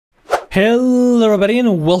Hello everybody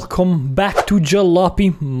and welcome back to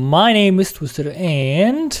Jalopy. My name is Twisted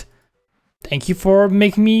and thank you for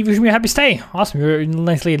wishing me a happy stay. Awesome, you're a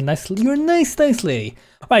nice lady, you're a nice lady.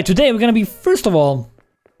 Alright, today we're gonna be first of all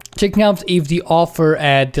checking out if the offer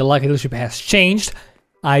at the Laika dealership has changed.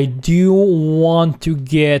 I do want to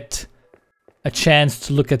get a chance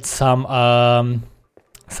to look at some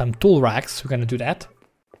tool racks. We're gonna do that,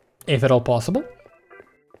 if at all possible.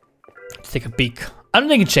 Let's take a peek. I don't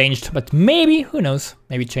think it changed, but maybe, who knows?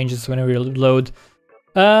 Maybe it changes when we load.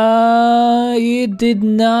 It did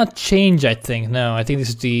not change, I think. No, I think this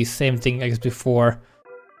is the same thing I guess before.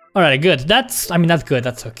 Alright, good. That's good,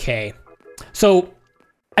 that's okay. So,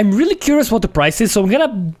 I'm really curious what the price is, so I'm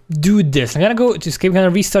gonna do this. I'm gonna go to escape, I'm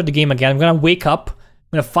gonna restart the game again. I'm gonna wake up,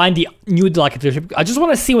 I'm gonna find the new Laika dealership. I just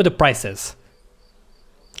wanna see what the price is.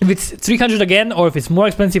 If it's 300 again, or if it's more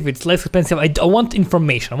expensive, if it's less expensive, I want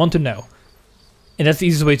information, I want to know. And that's the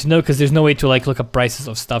easiest way to know, because there's no way to like look up prices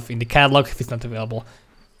of stuff in the catalog if it's not available.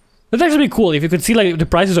 That's actually cool if you could see like the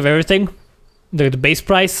prices of everything, the base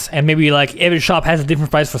price, and maybe like every shop has a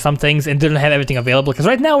different price for some things and doesn't have everything available. Because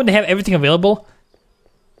right now when they have everything available,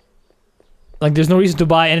 like there's no reason to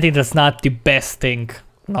buy anything that's not the best thing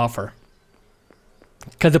on offer.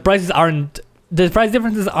 Because the price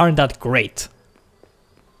differences aren't that great.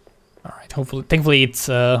 All right, thankfully it's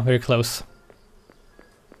very close.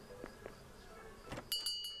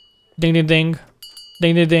 Ding ding ding,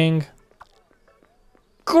 ding ding ding.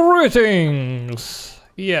 Greetings.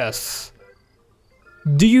 Yes.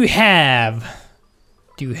 What do you have?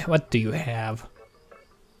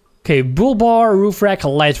 Okay, bull bar, roof rack,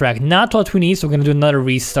 light rack. Not what we need, so we're gonna do another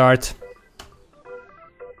restart.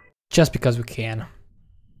 Just because we can.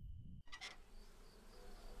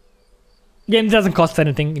 Again, it doesn't cost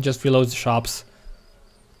anything, it just reloads the shops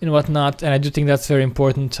and whatnot, and I do think that's very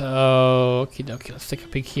important. Okay, let's take a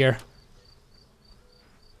peek here.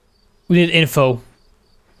 We need info.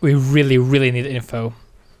 We really need info.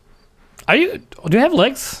 Do you have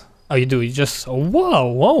legs? Oh, you do. You just,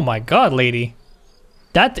 whoa, oh my god, lady.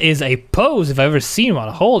 That is a pose if I've ever seen one.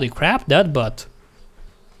 Holy crap, that butt.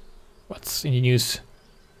 What's in the news?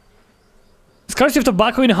 Scarcity of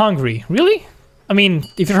tobacco in Hungary. Really? I mean,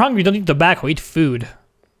 if you're hungry, you don't eat tobacco, eat food.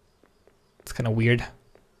 It's kind of weird.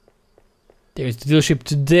 There's the dealership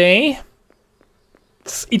today.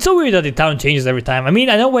 It's so weird that the town changes every time. I mean,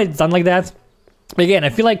 I know why it's done like that. But again, I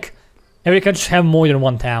feel like every country should have more than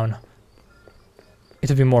one town. It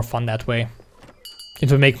would be more fun that way. It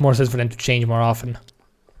would make more sense for them to change more often.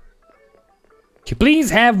 Could you please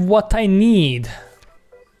have what I need,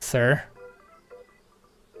 sir?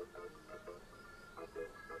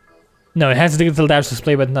 No, it has digital dash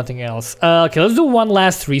display, but nothing else. Okay, let's do one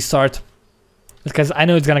last restart. Because I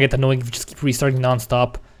know it's gonna get annoying if you just keep restarting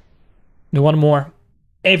non-stop. Do one more.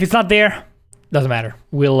 And if it's not there, doesn't matter.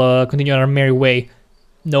 We'll continue on our merry way.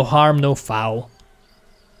 No harm, no foul.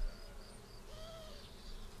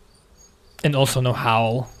 And also no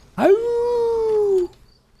howl. Ow!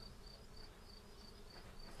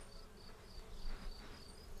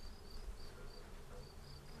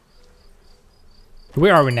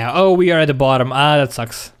 Where are we now? Oh, we are at the bottom. Ah, that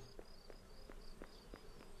sucks.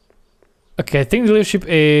 Okay, I think the dealership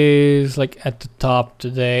is like at the top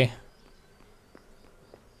today.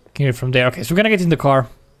 Can hear it from there. Okay, so we're gonna get in the car.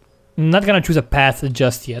 I'm not gonna choose a path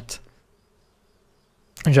just yet.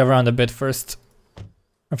 I'll drive around a bit first.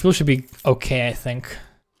 Our fuel should be okay, I think.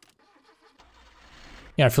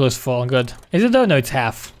 Yeah, our fuel is full. Good. Is it though? No, it's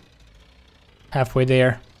half. Halfway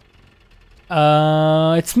there.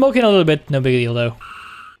 It's smoking a little bit. No big deal though.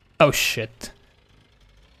 Oh shit.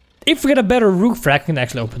 If we get a better roof rack, we can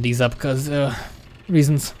actually open these up because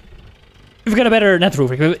reasons. If we get a better, not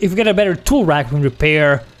roof rack, if we get a better tool rack, we can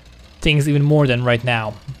repair things even more than right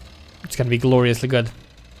now. It's gonna be gloriously good.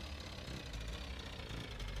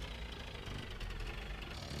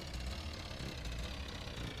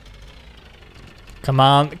 Come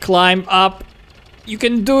on, climb up. You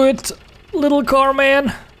can do it, little car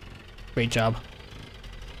man. Great job.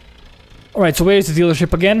 Alright, so where is the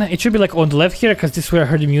dealership again? It should be like on the left here, because this is where I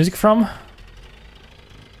heard the music from.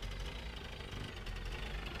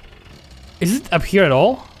 Is it up here at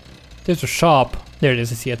all? There's a shop. There it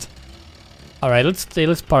is, I see it. Alright,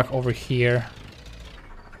 let's park over here.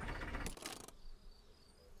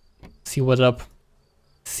 See what up.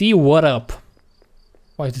 See what up.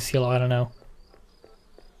 Why is this yellow? I don't know.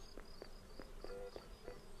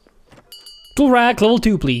 Tool rack level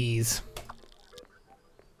 2, please.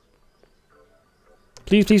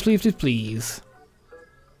 Please.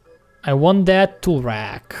 I want that tool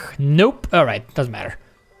rack. Nope. Alright, doesn't matter.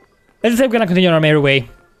 As I said, we're gonna continue on our merry way.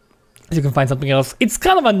 You can find something else. It's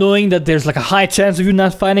kind of annoying that there's like a high chance of you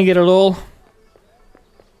not finding it at all.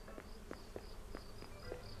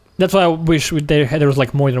 That's why I wish there was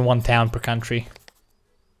like more than one town per country.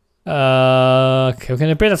 Okay, we can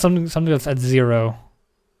repair that something that's at 0.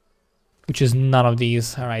 Which is none of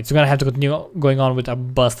these. Alright, so we're gonna have to continue going on with a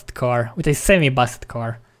busted car. With a semi-busted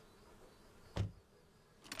car.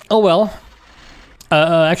 Oh well.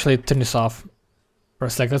 Actually, turn this off for a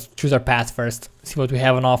sec. Let's choose our path first. See what we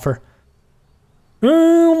have on offer.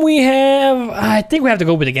 I think we have to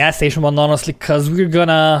go with the gas station one, honestly, because we're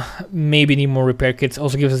gonna maybe need more repair kits.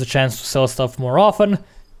 Also gives us a chance to sell stuff more often.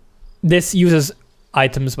 This uses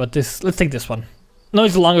items, but let's take this one. No,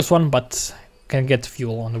 it's the longest one, but can get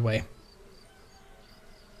fuel on the way.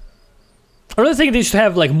 I really think they should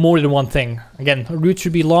have like more than one thing. Again, a route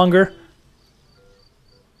should be longer.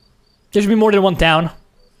 There should be more than one town,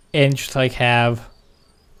 and just like have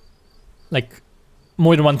like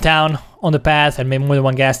more than one town on the path, and maybe more than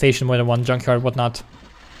one gas station, more than one junkyard, whatnot.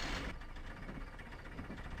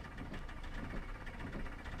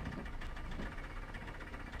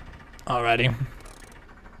 Alrighty.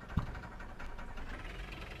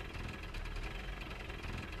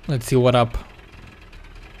 Let's see what up.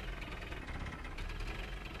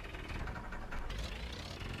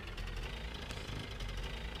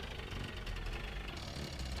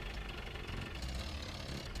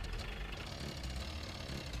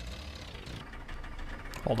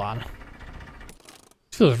 Hold on. This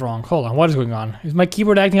feels wrong. Hold on. What is going on? Is my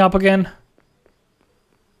keyboard acting up again?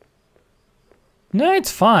 No,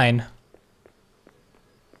 it's fine.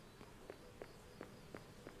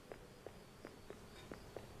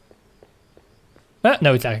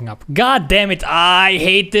 No, it's acting up. God damn it. I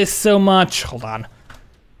hate this so much. Hold on.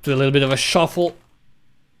 Do a little bit of a shuffle.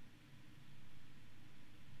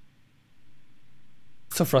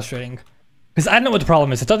 So frustrating. Because I don't know what the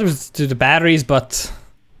problem is. I thought it was to the batteries, but...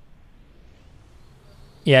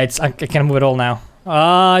 yeah, I can't move at all now.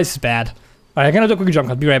 This is bad. Alright, I'm gonna do a quick jump.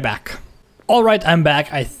 I'll be right back. Alright, I'm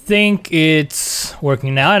back. I think it's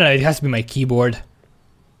working now. I don't know, it has to be my keyboard.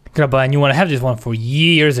 Gotta buy a new one. I have this one for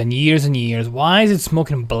years and years and years. Why is it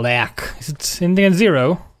smoking black? Is it anything at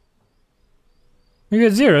 0? You're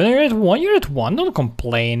at 0. You're at 1. You're at 1. Don't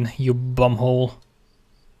complain, you bumhole.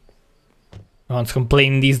 No one's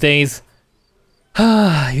complaining these days. You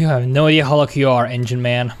have no idea how lucky you are, engine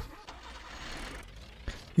man.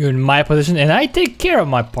 You're in my position and I take care of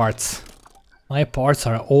my parts. My parts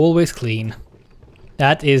are always clean.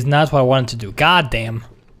 That is not what I wanted to do. God damn.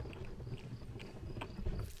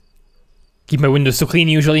 Keep my windows so clean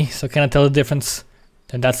usually, so I cannot tell the difference.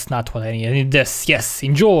 And that's not what I need. I need this. Yes,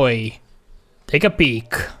 enjoy. Take a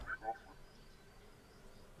peek.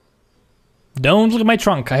 Don't look at my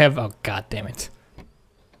trunk. I have... oh, god damn it.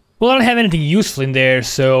 Well, I don't have anything useful in there,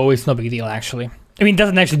 so it's no big deal, actually. I mean, it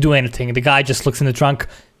doesn't actually do anything. The guy just looks in the trunk.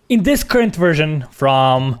 In this current version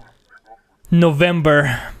from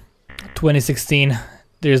November 2016,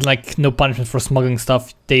 there's like no punishment for smuggling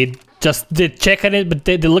stuff. They just did check at it, but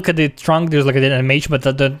they look at the trunk, there's like an animation, but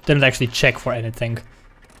they don't actually check for anything.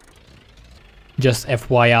 Just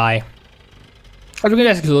FYI. I'm gonna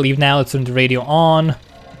actually leave now. Let's turn the radio on.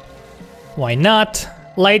 Why not?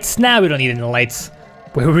 Lights? Now we don't need any lights.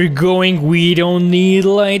 Where we're going, we don't need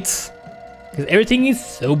lights. Because everything is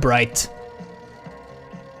so bright.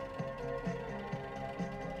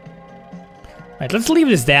 Right, let's leave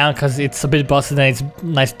this down because it's a bit busted and it's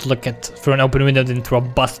nice to look at through an open window than through a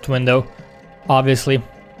busted window, obviously.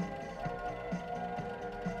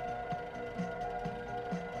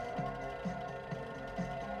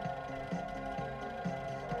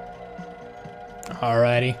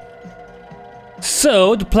 Alrighty.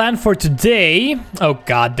 So, the plan for today, oh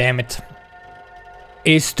god damn it,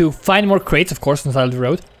 is to find more crates, of course, on the side of the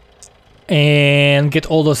road. And get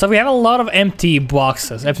all those stuff. We have a lot of empty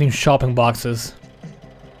boxes, empty shopping boxes.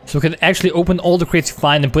 So we can actually open all the crates we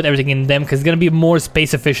find and put everything in them, because it's gonna be more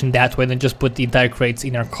space efficient that way than just put the entire crates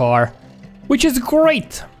in our car. Which is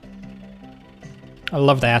great! I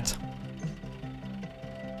love that.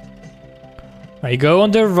 Alright, go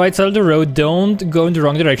on the right side of the road, don't go in the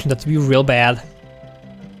wrong direction, that would be real bad.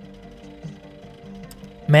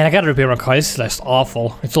 Man, I gotta repair my car, this is just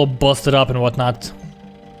awful. It's all busted up and whatnot.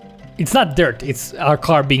 It's not dirt, it's our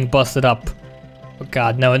car being busted up. Oh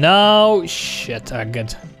god, no, no! Shit,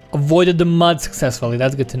 good. Avoided the mud successfully,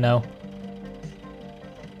 that's good to know.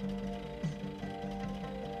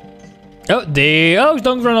 Oh,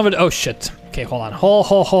 don't run over the... oh shit. Okay, hold on,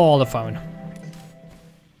 hold the phone.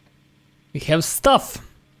 We have stuff.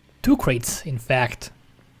 2 crates, in fact.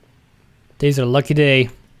 Today's a lucky day.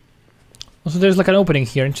 Also, there's like an opening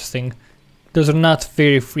here, interesting. Those are not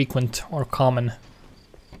very frequent or common.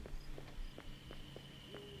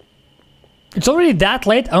 It's already that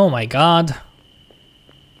late? Oh my god.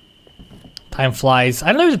 Time flies. I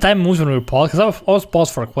don't know if the time moves when we pause, because I was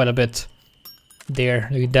paused for quite a bit. There,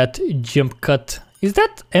 look at that jump cut. Is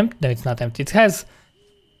that empty? No, it's not empty. It has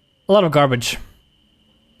a lot of garbage.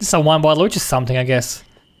 This is a one bottle, which is something, I guess.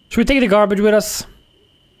 Should we take the garbage with us?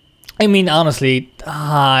 I mean, honestly,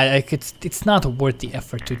 like it's not worth the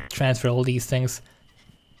effort to transfer all these things.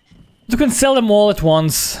 You can sell them all at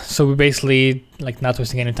once, so we're basically like not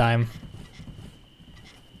wasting any time.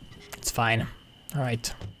 It's fine. All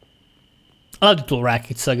right. I love the tool rack.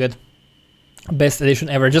 It's so good. Best edition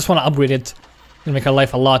ever. Just want to upgrade it. It'll make our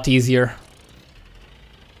life a lot easier.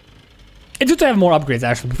 It's good to have more upgrades,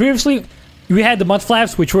 actually. Previously, we had the mud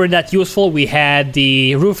flaps, which weren't that useful. We had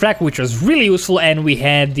the roof rack, which was really useful, and we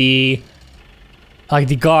had the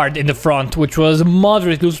guard in the front, which was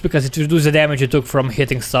moderately useful because it reduced the damage it took from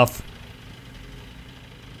hitting stuff.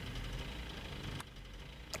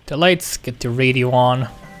 The lights, get the radio on.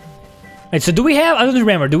 Right, so do we have, I don't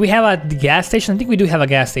remember, do we have a gas station? I think we do have a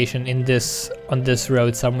gas station in on this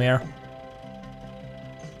road somewhere.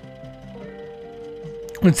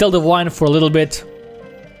 We'll sell the wine for a little bit.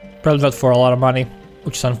 Probably not for a lot of money,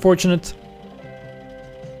 which is unfortunate.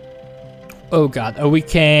 Oh god, we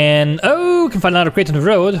can find another crate on the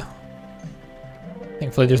road.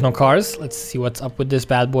 Thankfully there's no cars. Let's see what's up with this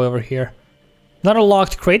bad boy over here. Another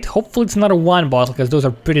locked crate. Hopefully it's not a wine bottle, because those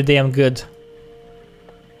are pretty damn good.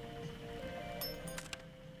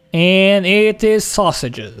 And it is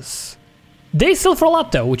sausages. They sell for a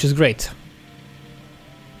lot though, which is great.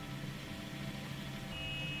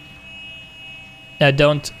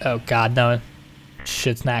 Don't. Oh god, no.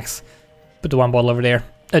 Shit snacks. Put the one bottle over there.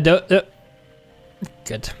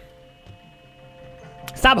 Good.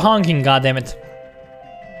 Stop honking, goddammit.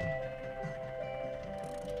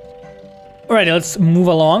 Alrighty, let's move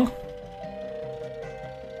along.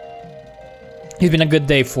 It's been a good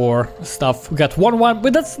day for stuff. We got one wine,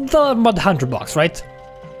 but that's about 100 bucks, right?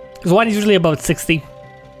 Because wine is usually about 60.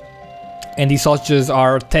 And these sausages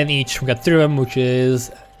are 10 each. We got 3 of them, which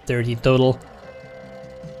is 30 total.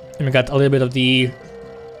 And we got a little bit of the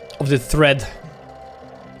thread,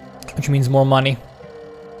 which means more money.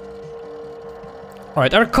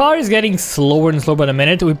 Alright, our car is getting slower and slower by the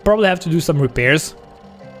minute. We probably have to do some repairs.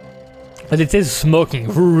 But it is smoking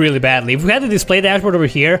really badly. If we had the display dashboard over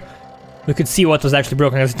here, we could see what was actually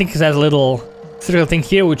broken. I think it has a little circle thing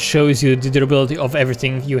here which shows you the durability of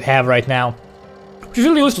everything you have right now. Which is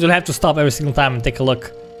really useful. You'll have to stop every single time and take a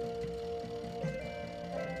look.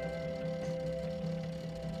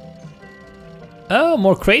 Oh,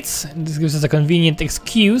 more crates. This gives us a convenient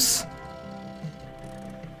excuse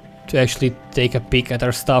to actually take a peek at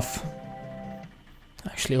our stuff.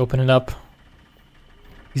 Actually open it up.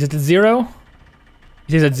 Is it at 0?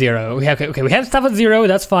 It is at 0. Okay, we have stuff at 0,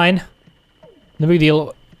 that's fine. No big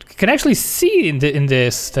deal. You can actually see in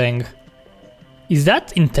this thing. Is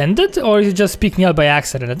that intended, or is it just speaking out by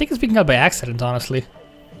accident? I think it's speaking out by accident, honestly.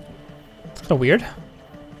 It's kind of weird.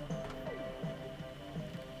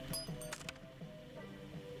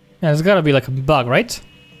 Yeah, there's gotta be like a bug, right?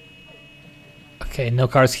 Okay, no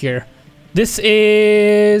cars here. This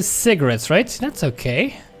is cigarettes, right? That's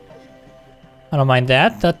okay. I don't mind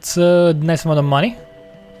that. That's a nice amount of money.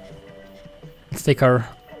 Let's take our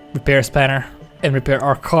repair spanner and repair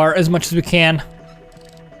our car as much as we can.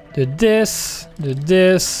 Do this, do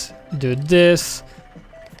this, do this.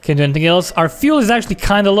 Can't do anything else. Our fuel is actually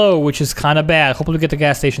kind of low, which is kind of bad. Hopefully we get the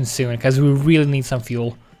gas station soon, because we really need some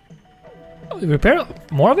fuel. Oh, we repair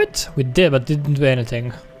more of it? We did, but didn't do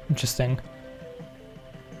anything. Interesting.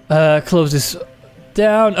 Close this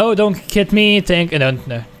down. Oh, don't hit me.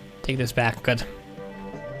 No, take this back. Good.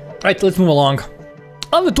 Right, let's move along.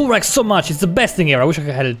 I love the tool rack so much. It's the best thing ever. I wish I could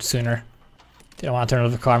have had it sooner. Didn't want to turn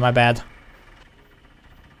off the car. My bad.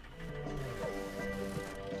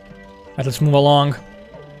 Right, let's move along.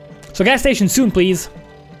 So gas station soon, please.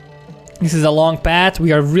 This is a long path.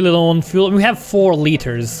 We are really low on fuel. We have 4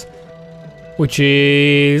 liters, which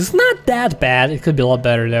is not that bad. It could be a lot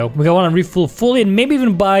better though. We want to refuel fully and maybe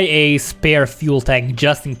even buy a spare fuel tank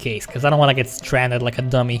just in case, because I don't want to get stranded like a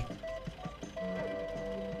dummy.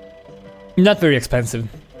 Not very expensive.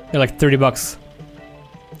 They're like 30 bucks.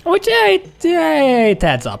 Which, yeah, it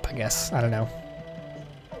adds up, I guess. I don't know.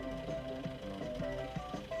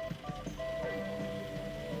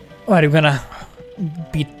 Alright, we're gonna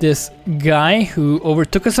beat this guy who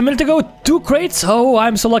overtook us a minute ago. 2 crates. Oh,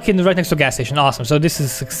 I'm so lucky, and right next to a gas station. Awesome. So this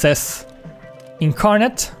is success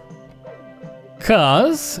incarnate.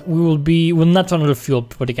 Cause we'll not run out of fuel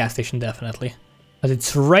for the gas station, definitely. But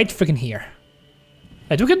it's right freaking here.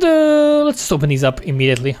 Right, we could, let's just open these up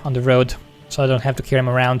immediately on the road, so I don't have to carry them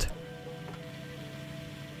around.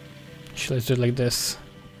 Actually, let's do it like this.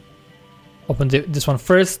 Open this one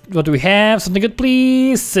first. What do we have? Something good,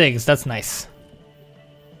 please? 6, that's nice.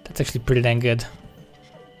 That's actually pretty dang good.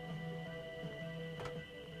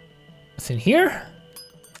 What's in here?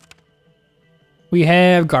 We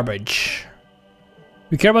have garbage.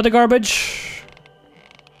 We care about the garbage?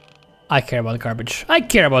 I care about the garbage. I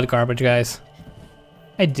care about the garbage, guys.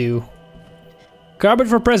 I do. Garbage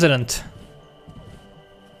for president.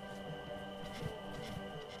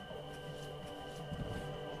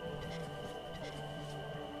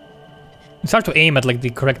 It's hard to aim at like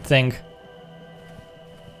the correct thing.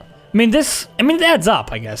 I mean it adds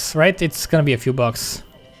up, I guess, right? It's gonna be a few bucks.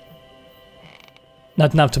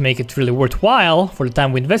 Not enough to make it really worthwhile for the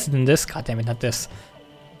time we invested in this. God damn it, not this.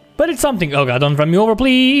 But it's something. Oh god, don't run me over,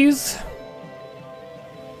 please.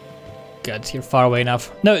 Good, you're far away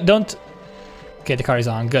enough. No, don't. Okay, the car is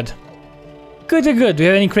on. Good. Good, good, good. Do we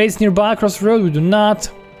have any crates nearby across the road? We do not.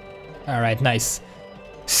 Alright, nice.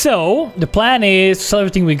 So, the plan is to sell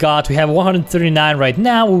everything we got. We have 139 right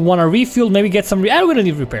now. We want to refuel, maybe get some... we're gonna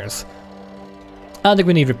need repairs. I don't think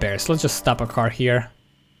we need repairs. Let's just stop our car here.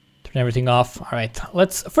 Turn everything off. Alright,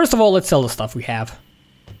 first of all, let's sell the stuff we have.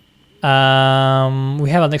 We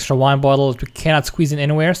have an extra wine bottle that we cannot squeeze in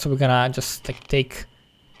anywhere, so we're gonna just take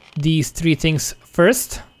these 3 things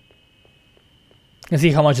first. And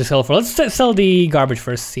see how much they sell for. Let's sell the garbage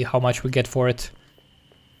first, see how much we get for it.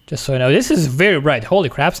 Just so you know, this is very bright. Holy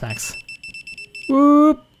crap, snacks.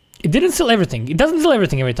 Whoop. It didn't sell everything. It doesn't sell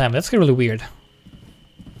everything every time. That's really weird.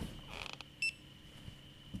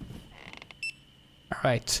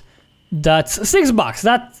 Alright. That's $6.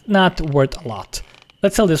 That's not worth a lot.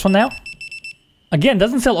 Let's sell this one now. Again,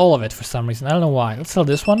 doesn't sell all of it for some reason. I don't know why. Let's sell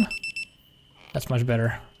this one. That's much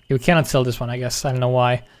better. We cannot sell this one, I guess. I don't know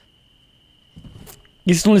why.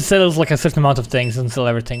 It only sells like a certain amount of things and sell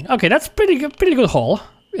everything. Okay, that's pretty good haul.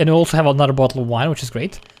 And we also have another bottle of wine, which is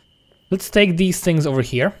great. Let's take these things over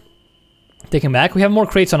here. Take them back. We have more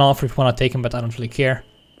crates on offer if we want to take them, but I don't really care.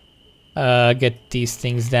 Get these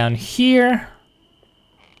things down here.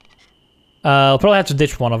 I'll probably have to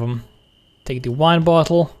ditch one of them. Take the wine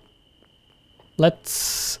bottle.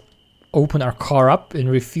 Let's open our car up and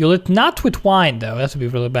refuel it. Not with wine, though. That would be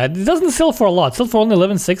really bad. It doesn't sell for a lot. It sells for only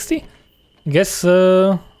 11.60. I guess,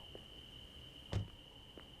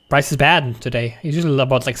 price is bad today. It's usually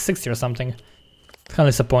about like 60 or something. It's kind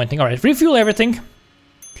of disappointing. Alright, refuel everything.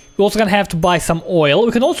 We're also gonna have to buy some oil.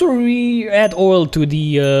 We can also add oil to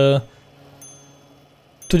the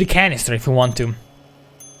canister if we want to.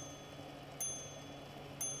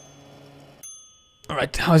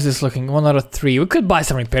 Alright, how is this looking? 1 out of 3. We could buy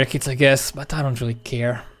some repair kits, I guess, but I don't really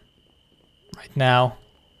care right now.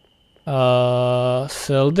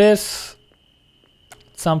 Sell this.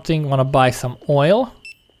 Something. Wanna buy some oil.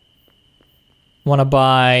 Wanna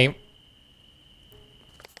buy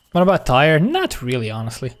a tire? Not really,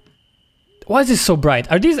 honestly. Why is this so bright?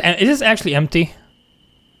 Is this actually empty?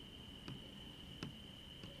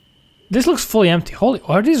 This looks fully empty. Holy,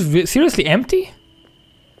 are these seriously empty?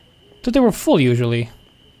 I thought they were full usually.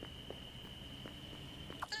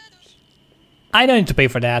 I don't need to pay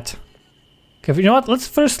for that. Okay, you know what? Let's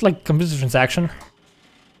first like complete the transaction.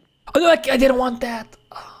 Oh no, I didn't want that.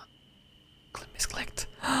 Oh, misclicked.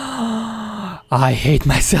 I hate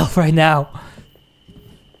myself right now.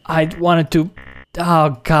 I wanted to...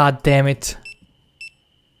 oh god damn it.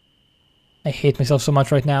 I hate myself so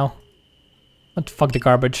much right now. What the fuck, the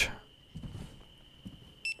garbage.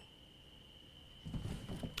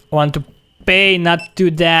 I want to pay, not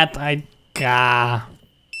do that.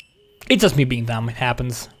 It's just me being dumb, it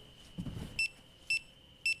happens.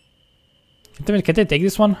 Can I take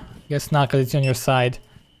this one? Guess not, because it's on your side.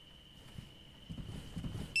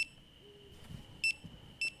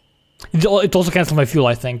 It also cancelled my fuel,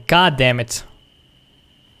 I think. God damn it.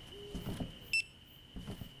 I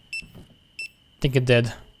think it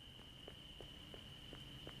did.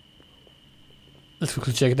 Let's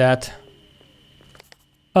quickly check that.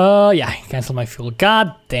 Yeah, cancel my fuel.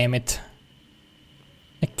 God damn it.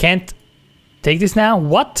 I can't take this now?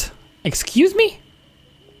 What? Excuse me?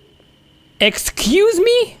 Excuse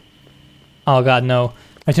me? Oh god, no.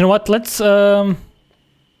 But you know what? Let's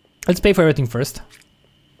pay for everything first.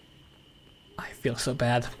 I feel so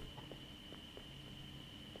bad.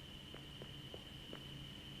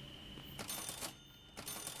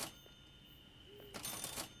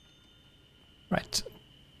 Right.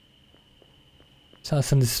 So I'll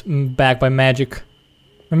send this back by magic.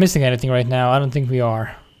 We're missing anything right now? I don't think we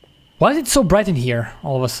are. Why is it so bright in here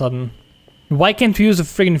all of a sudden? Why can't we use a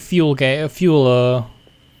friggin' fuel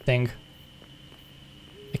thing.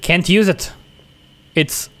 I can't use it.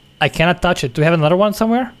 I cannot touch it. Do we have another one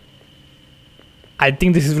somewhere? I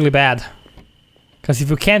think this is really bad. Because if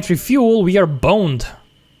we can't refuel, we are boned.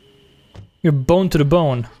 We're boned to the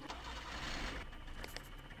bone.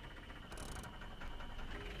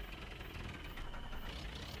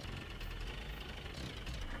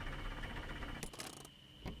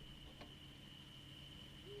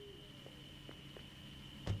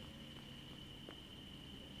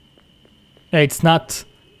 It's not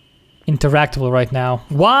interactable right now.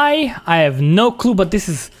 Why? I have no clue, but this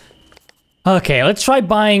is... Okay, let's try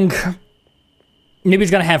buying... Maybe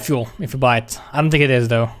it's gonna have fuel if you buy it. I don't think it is,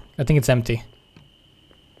 though. I think it's empty.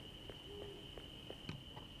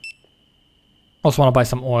 Also want to buy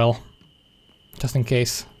some oil. Just in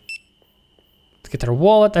case. Let's get our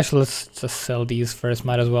wallet. Actually, let's just sell these first.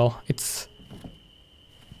 Might as well. It's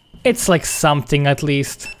like something at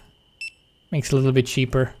least. Makes it a little bit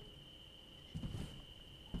cheaper.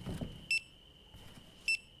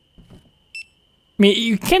 I mean,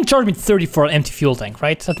 you can't charge me 30 for an empty fuel tank,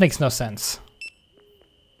 right? That makes no sense.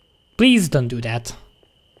 Please don't do that.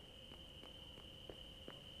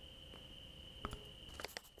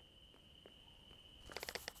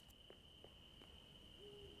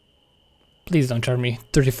 Please don't charge me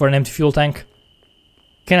 30 for an empty fuel tank.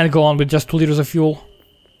 Can I go on with just 2 liters of fuel?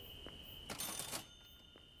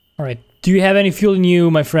 Alright, do you have any fuel in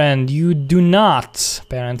you, my friend? You do not,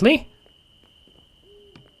 apparently.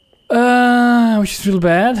 Which is real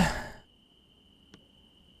bad.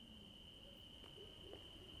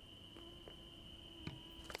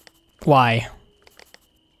 Why?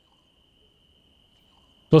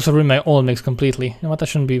 Those ruin my oil mix completely. You know what? I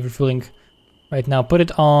shouldn't be refueling right now. Put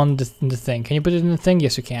it on the thing. Can you put it in the thing?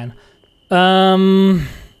 Yes, you can.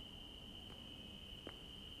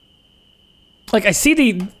 Like I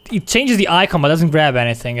see it changes the icon, but doesn't grab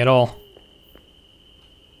anything at all.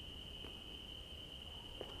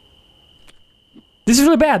 This is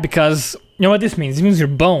really bad because, you know what this means? It means you're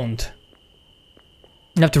boned.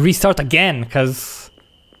 You have to restart again, because...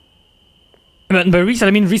 By restart,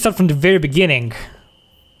 I mean restart from the very beginning.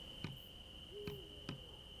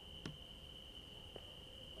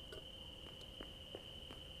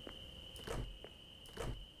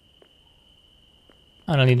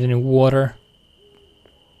 I don't need any water.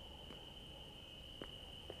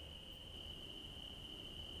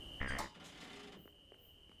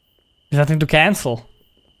 There's nothing to cancel.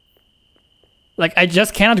 Like, I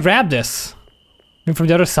just cannot grab this. Maybe from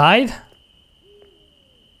the other side?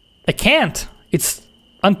 I can't. It's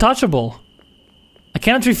untouchable. I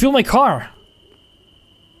cannot refuel my car.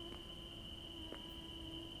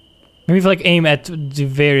 Maybe if I like aim at the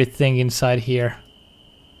very thing inside here.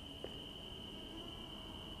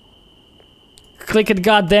 Click it,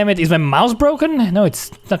 goddammit. Is my mouse broken? No,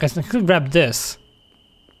 it's not. I can grab this.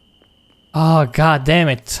 Oh,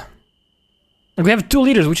 goddammit. We have 2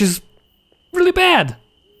 liters, which is really bad.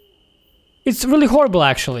 It's really horrible,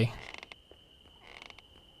 actually.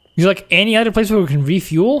 Is there like any other place where we can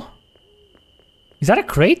refuel? Is that a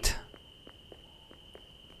crate?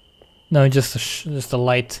 No, just a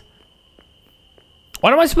light.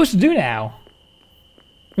 What am I supposed to do now?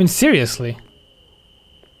 I mean, seriously.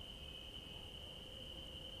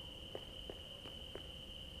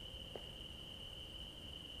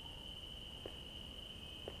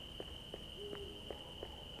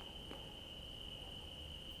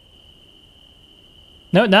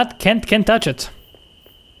 No, can't touch it.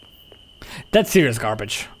 That's serious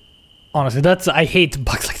garbage. Honestly, I hate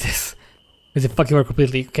bugs like this. Because they fucking work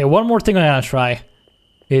completely. Okay, one more thing I'm gonna try.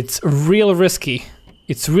 It's real risky.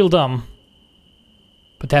 It's real dumb.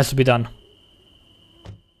 But it has to be done.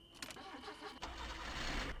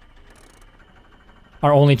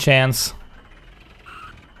 Our only chance.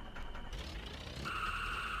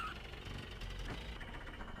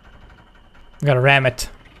 Gotta ram it.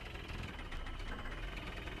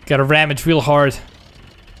 Gotta ram it real hard.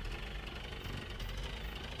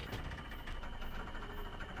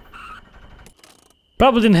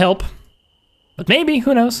 Probably didn't help. But maybe,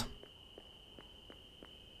 who knows?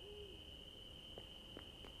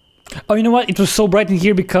 Oh, you know what? It was so bright in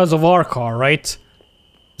here because of our car, right?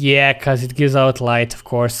 Yeah, because it gives out light, of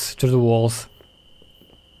course, through the walls.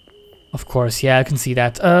 Of course, yeah, I can see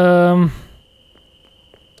that.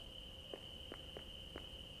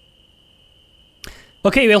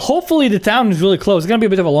 Okay, well, hopefully the town is really close. It's gonna be a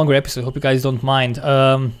bit of a longer episode. Hope you guys don't mind.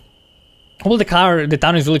 Hopefully the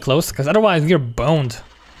town is really close, because otherwise we're boned.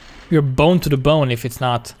 We're boned to the bone if it's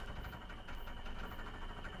not.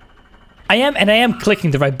 I am clicking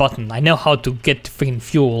the right button. I know how to get freaking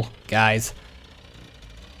fuel, guys.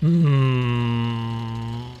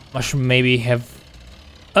 I should maybe have...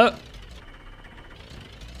 Oh!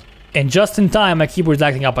 And just in time, my keyboard's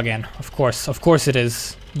acting up again. Of course it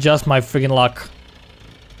is. Just my friggin' luck.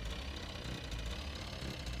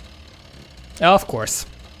 Of course.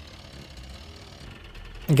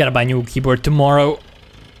 Gotta buy a new keyboard tomorrow.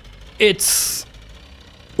 It's...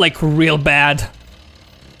 like real bad.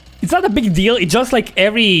 It's not a big deal, it's just like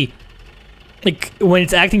every... like when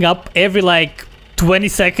it's acting up, every like 20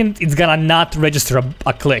 seconds it's gonna not register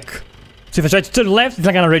a click. So if I try to turn left, it's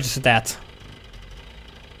not gonna register that.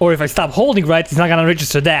 Or if I stop holding right, it's not gonna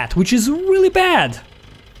register that, which is really bad.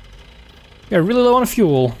 You're really low on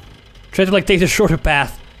fuel. Try to like take the shorter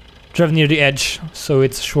path. Drive near the edge, so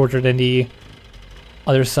it's shorter than the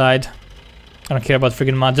other side. I don't care about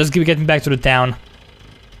friggin' mod, just get me back to the town.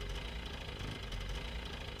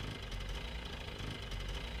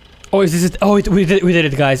 Oh, is this it? Oh, we did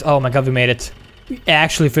it, guys. Oh my god, we made it. We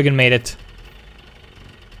actually friggin' made it.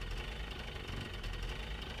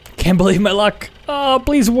 Can't believe my luck. Oh,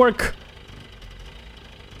 please work.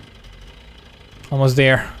 Almost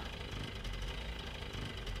there.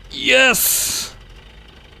 Yes!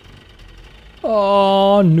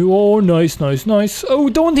 Oh, no, nice, nice, nice. Oh,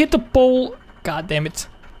 don't hit the pole. God damn it.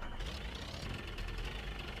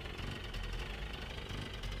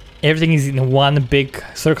 Everything is in one big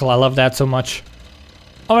circle. I love that so much.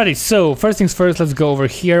 Alrighty, so first things first, let's go over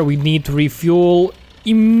here. We need to refuel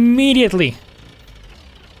immediately.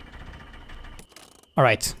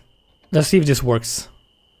 Alright, let's see if this works.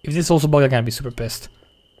 If this also bugs, I'm gonna be super pissed.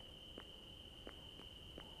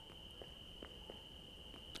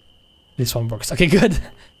 This one works. Okay, good.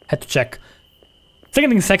 Had to check.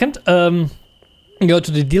 Second, go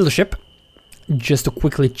to the dealership. Just to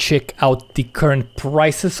quickly check out the current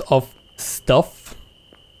prices of stuff.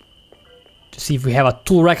 To see if we have a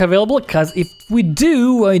tool rack available, because if we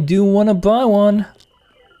do, I do want to buy one.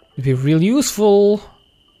 It'd be real useful.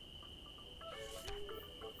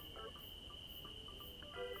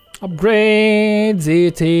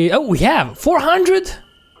 Upgrades, oh, we have 400?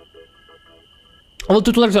 Although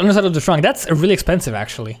 2 tool racks on the other side of the trunk, that's really expensive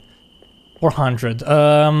actually. 400,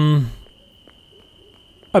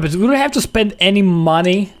 Oh, but we don't have to spend any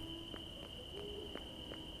money.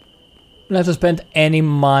 We don't have to spend any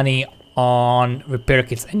money on repair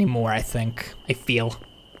kits anymore, I think. I feel.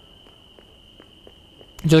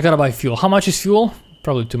 Just gotta buy fuel. How much is fuel?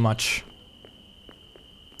 Probably too much.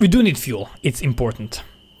 We do need fuel. It's important.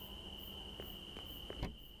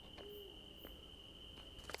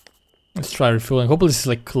 Let's try refueling. Hopefully this is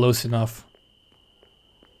like close enough.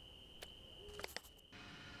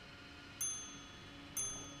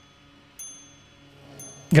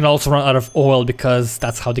 You can also run out of oil because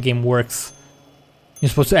that's how the game works. You're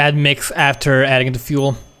supposed to add mix after adding the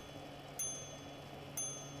fuel.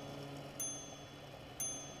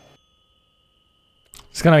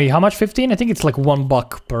 It's gonna be how much? 15? I think it's like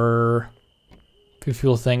 $1 per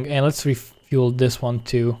fuel thing. And let's refuel this one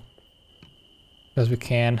too. As we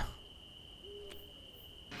can.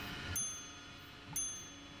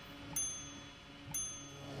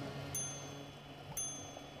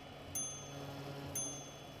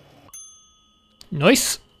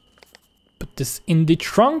 Nice. Put this in the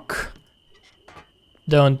trunk.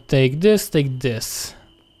 Don't take this, take this.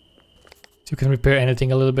 So you can repair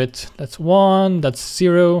anything a little bit. That's 1, that's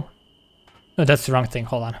 0. No, that's the wrong thing,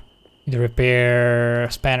 hold on. Need to repair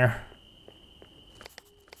spanner.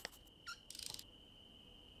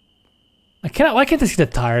 Why can't I see the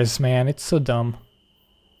tires, man? It's so dumb.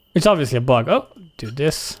 It's obviously a bug. Oh, do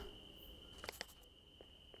this.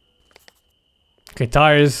 Okay,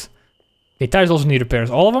 tires. Okay, tires also need repairs.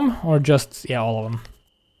 All of them? Or just... yeah, all of them.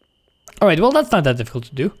 Alright, well that's not that difficult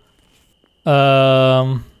to do.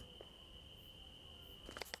 I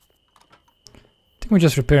think we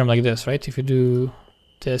just repair them like this, right? If you do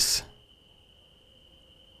this...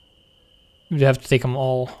 you have to take them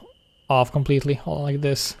all off completely, all like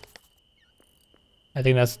this. I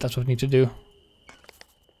think that's what we need to do.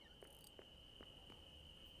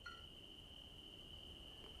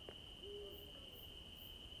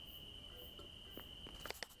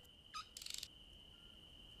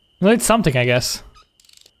 Well, it's something, I guess.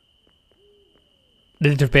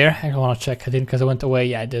 Did it repair? I don't want to check. I didn't because I went away.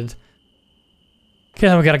 Yeah, I did. Okay,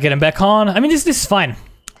 now we gotta get him back on. I mean, this is fine.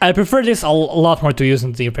 I prefer this a lot more to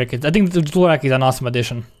using the repair kit. I think the tool rack is an awesome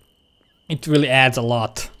addition. It really adds a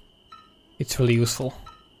lot. It's really useful.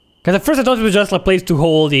 Because at first I thought it was just a place to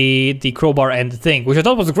hold the crowbar and the thing, which I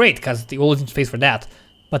thought was great because the old space for that.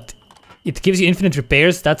 But it gives you infinite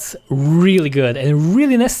repairs. That's really good and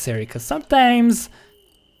really necessary because sometimes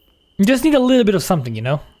you just need a little bit of something, you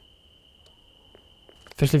know?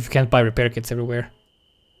 Especially if you can't buy repair kits everywhere.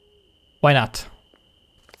 Why not?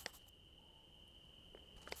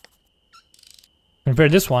 Repair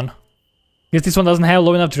this one. Guess this one doesn't have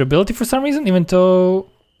low enough durability for some reason, even though...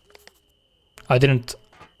 I didn't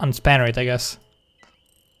unspanner it, I guess.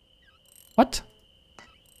 What?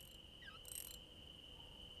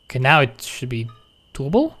 Okay, now it should be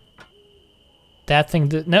doable. That thing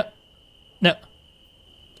did... No. No.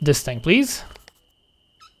 This thing, please.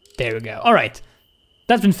 There we go. Alright.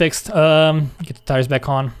 That's been fixed. Get the tires back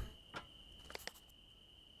on.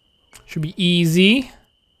 Should be easy.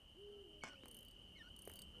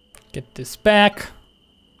 Get this back.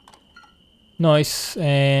 Nice.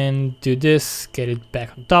 And do this. Get it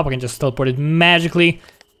back on top. I can just teleport it magically.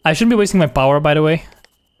 I shouldn't be wasting my power, by the way.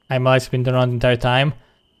 I might have been around the entire time.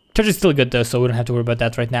 Charge is still good though, so we don't have to worry about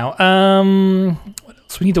that right now. What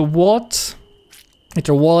else? We need a wallet. It's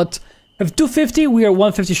our wallet. We have 250. We are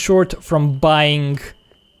 150 short from buying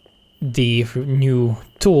the new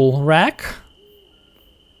tool rack.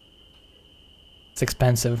 It's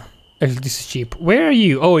expensive. Actually, this is cheap. Where are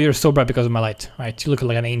you? Oh, you're so bright because of my light. Right, you look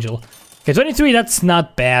like an angel. Okay, 23. That's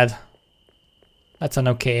not bad. That's an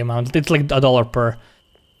okay amount. It's like $1 per.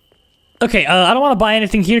 Okay, I don't want to buy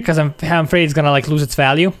anything here because I'm afraid it's gonna like lose its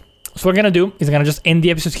value. So what we're gonna do is I'm gonna just end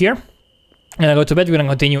the episode here. And I go to bed. We're gonna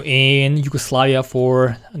continue in Yugoslavia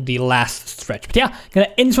for the last stretch. But yeah, gonna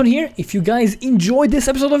end this one here. If you guys enjoyed this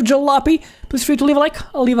episode of Jalopy, please feel free to leave a like.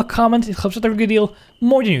 I'll leave a comment. It helps out a good deal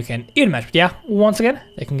more than you can even imagine. But yeah, once again,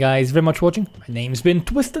 thank you guys very much for watching. My name's been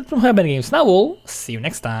Twisted from Games. Now we'll see you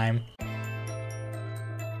next time.